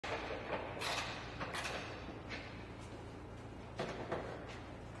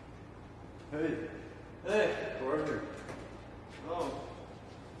Hey, Hey, how are you? oh,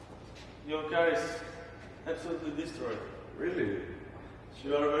 your car is absolutely destroyed. Really?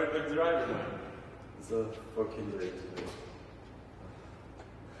 You are a very bad driver. It's a fucking day today.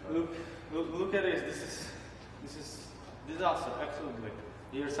 Look at this. This is disaster. Absolutely.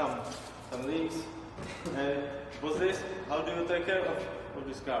 Here some leaks. And what's this? How do you take care of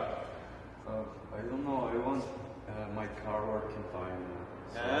this car? I don't know, I want my car working fine.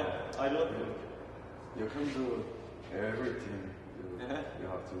 So I don't. you can do everything you Yeah. you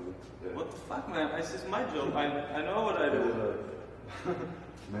have to do. Yeah. What the fuck, man? This is my job. I know what I do.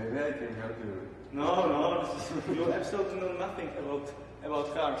 Maybe I can help you. No. You absolutely know nothing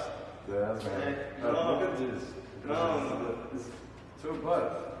about cars. Yes, man. No. Look at this. No. It's too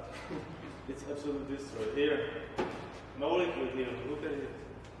bad. It's absolutely destroyed. Here, no liquid here. Look at it.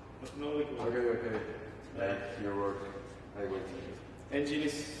 No liquid. Okay. Yeah. Like your work. I wait. Engine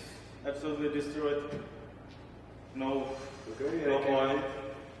is absolutely destroyed. No Okay, no I can. oil.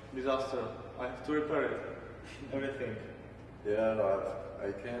 Disaster. I have to repair it. Everything. Yeah, but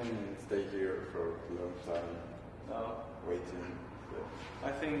I can stay here for a long time No. waiting. Yeah.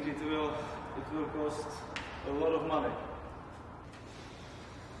 I think it will cost a lot of money.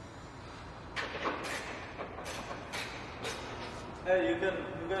 Hey, you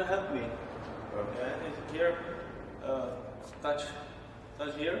can help me. Here, touch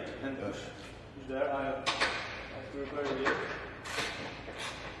here and push there. I have to repair it here.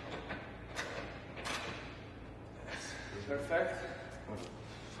 Yes, perfect.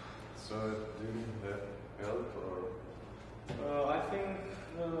 So, do you need help or? I think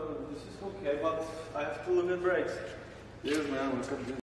this is okay, but I have to look at brakes. Yes, man, look at this.